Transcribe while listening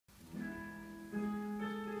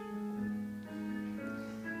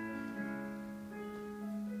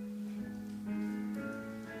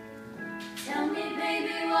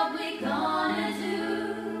baby, what we gonna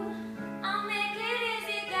do? I'll make it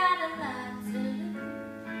easy, got a lot to lose.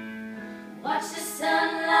 Watch the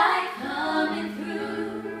sunlight coming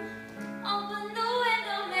through. Open the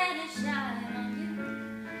window, let it shine on you.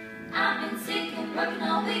 I've been sick and working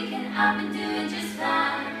all weekend, I've been doing just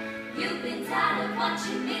fine. You've been tired of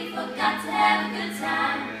watching me, forgot to have a good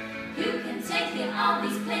time. You can take me all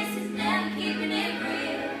these places, never keeping it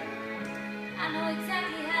real. I know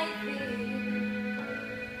exactly how you feel.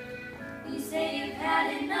 When you say you've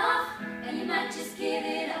had enough, and you might just give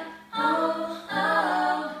it up. Oh,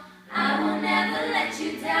 oh, I will never let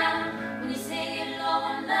you down. When you say you're low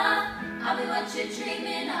on love, I'll be what you're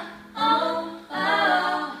dreaming of. Oh,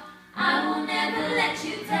 oh, I will never let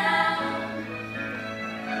you down.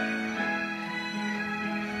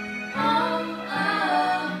 Oh,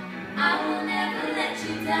 oh, I will never let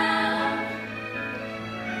you down.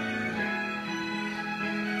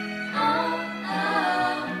 Oh,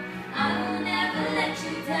 oh, I will never let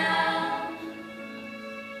you down.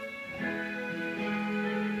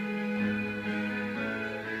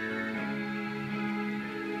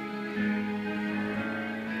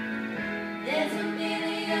 There's a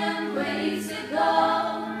million ways to go.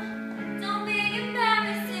 Don't be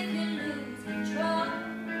embarrassed if you lose control.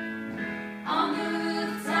 On the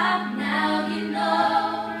rooftop now you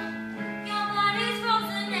know your body's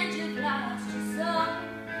frozen and you've lost your soul.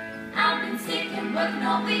 I've been sick and working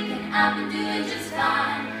all weekend, I've been doing just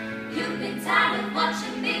fine. You've been tired of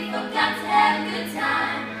watching me, forgot to have a good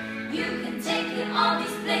time. You can take it all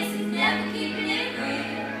these places, never keeping it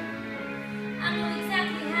real. I know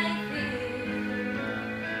exactly how you feel.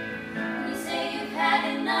 When you say you've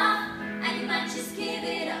had enough, and you might just give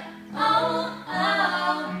it up. Oh,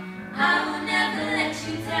 oh, I will never let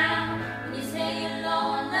you down. When you say you're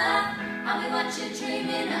low on love, I'll be what you're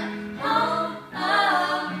dreaming of. Oh,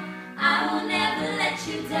 oh, I will never let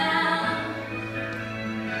you down.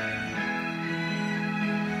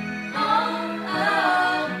 Oh,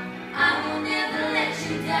 oh, I will never let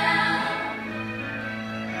you down.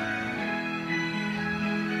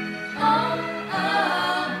 Oh,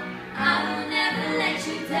 oh, I will never let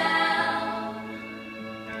you down.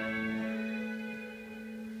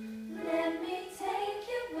 Let me take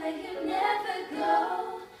you where you never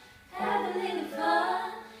go. Have a little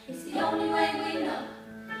fun, it's the only way we know.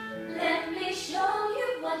 Let me show you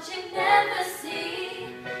what you never see.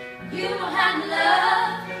 You know how to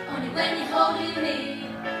love, only when you're holding me.